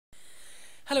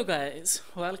Hello guys,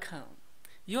 welcome.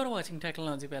 You're watching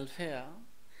Technology Welfare.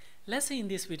 Let's see in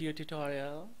this video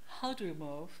tutorial how to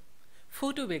remove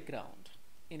photo background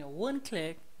in a one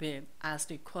click with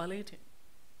HD quality.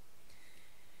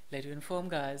 Let you inform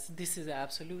guys, this is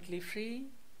absolutely free.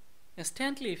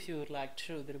 Instantly, if you would like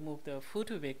to remove the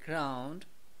photo background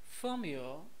from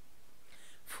your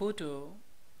photo,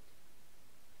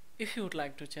 if you would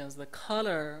like to change the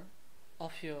color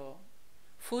of your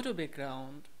photo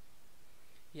background,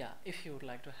 if you would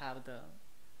like to have the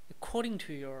according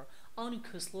to your own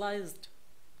personalized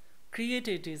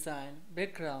creative design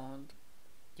background,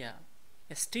 a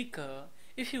sticker,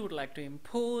 if you would like to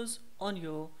impose on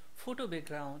your photo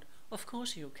background, of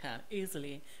course you can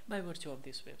easily by virtue of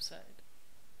this website.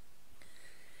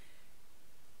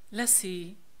 Let's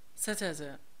see such as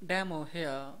a demo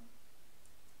here.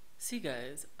 See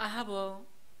guys, I have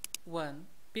one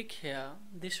pic here,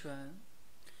 this one.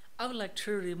 I would like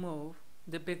to remove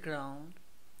the background,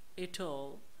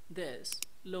 this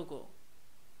logo.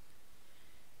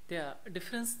 There are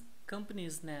different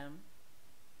companies' name.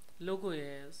 Logo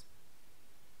is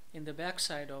in the back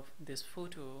side of this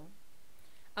photo.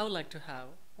 I would like to have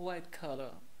white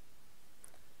color.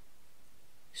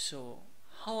 So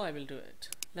how I will do it?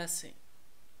 Let's see.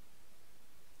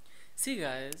 See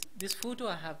guys, this photo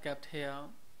I have kept here.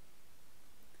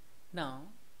 Now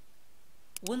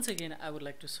once again I would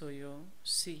like to show you.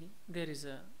 See, there is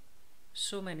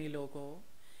so many logo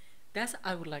that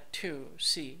I would like to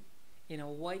see in a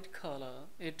white color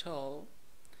at all.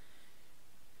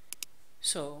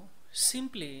 So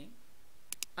simply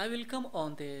I will come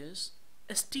on this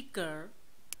sticker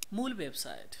mole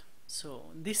website. So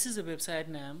this is a website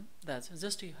name. That's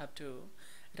just you have to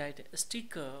write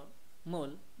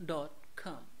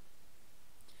stickermole.com.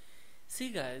 See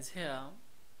guys, here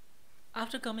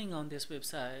after coming on this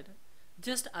website,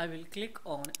 just I will click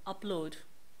on upload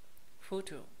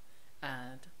photo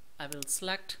and I will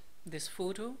select this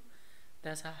photo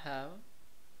that I have.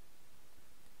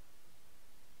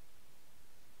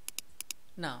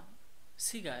 Now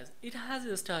see guys, it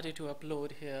has started to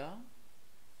upload here.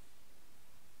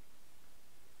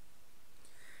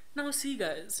 Now see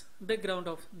guys, background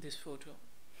of this photo,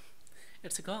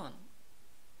 it's gone.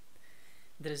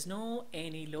 There is no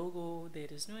any logo,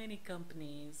 there is no any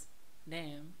company's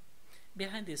name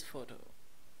behind this photo.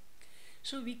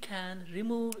 So we can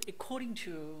remove according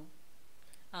to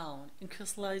our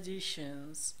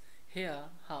personalizations here.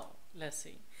 How? Let's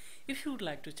see. If you would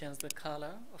like to change the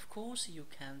color, of course you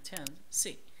can change.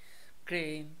 See,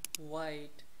 green,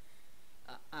 white,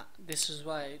 this is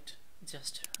white,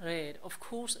 just red, of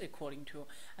course according to.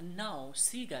 And now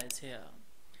see guys, here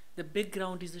the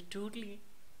background is totally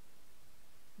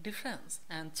different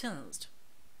and changed.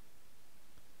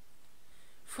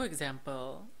 For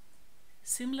example,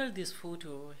 similar this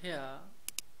photo here,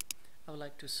 I would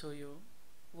like to show you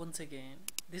once again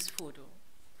this photo.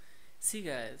 See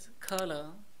guys,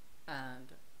 color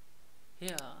and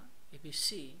here if you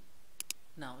see,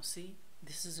 now see,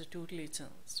 this is totally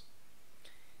changed.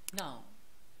 Now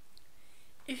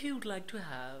if you would like to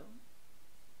have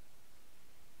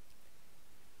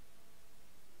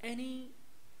any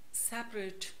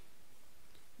separate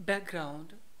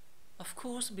background, of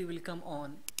course we will come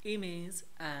on image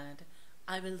and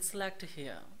I will select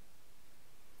here.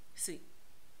 See,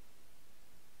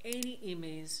 any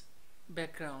image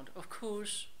background, of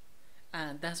course,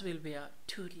 and that will be a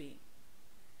totally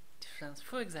different.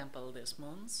 For example, this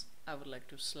month I would like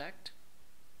to select.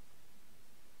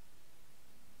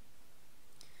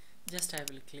 Just I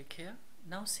will click here.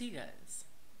 Now see guys,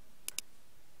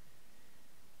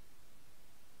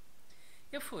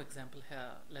 if for example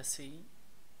here, let's see,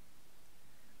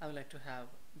 I would like to have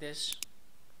this.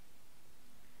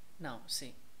 Now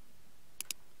see.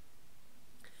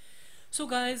 So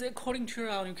guys, according to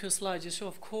our personalization,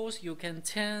 of course you can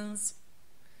change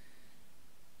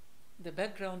the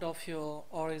background of your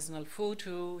original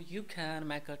photo. You can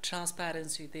make a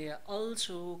transparency there,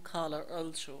 also color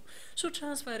also. So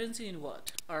transparency in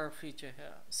what? Our feature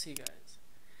here. See guys,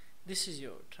 this is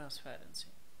your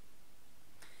transparency.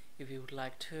 If you would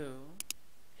like to,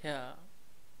 here.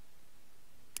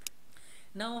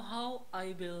 Now how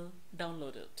I will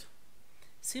download it?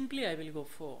 Simply I will go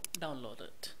for download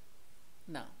it.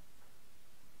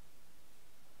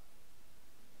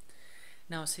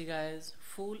 Now see guys,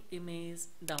 full image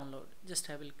download. Just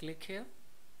I will click here.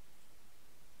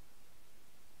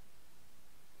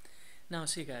 Now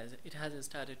see guys, it has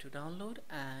started to download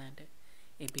and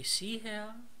if you see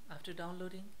here after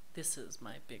downloading, this is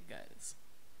my pic guys.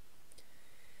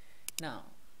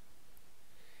 Now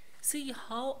see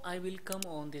how I will come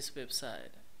on this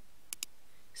website.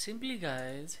 Simply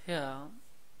guys, here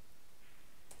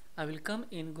I will come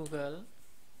in Google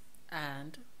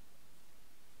and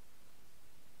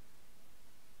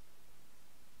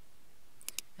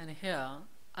here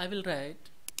I will write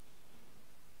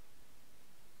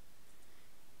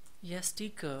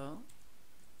sticker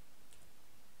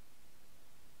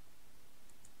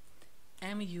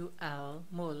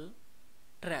mul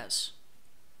trash.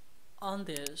 On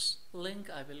this link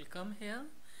I will come here.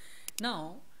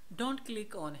 Now don't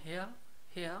click on here,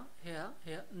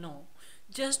 no,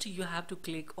 just you have to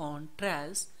click on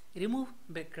trash, remove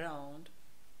background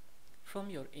from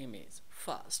your image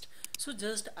first. So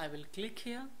just I will click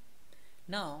here.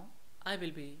 Now I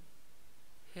will be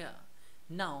here.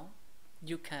 Now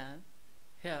you can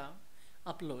here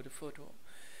upload a photo.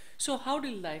 So how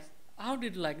did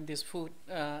you like this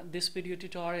this video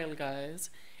tutorial, guys?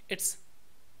 It's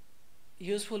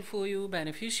useful for you,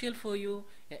 beneficial for you.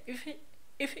 Yeah,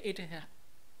 if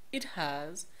it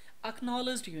has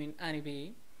acknowledged you in any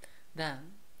way,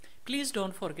 then please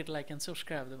don't forget like and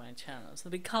subscribe to my channel, so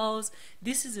because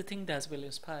this is the thing that will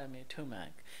inspire me to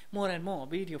make more and more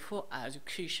video for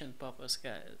education purpose,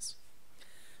 guys.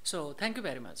 So thank you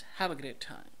very much. Have a great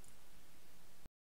time.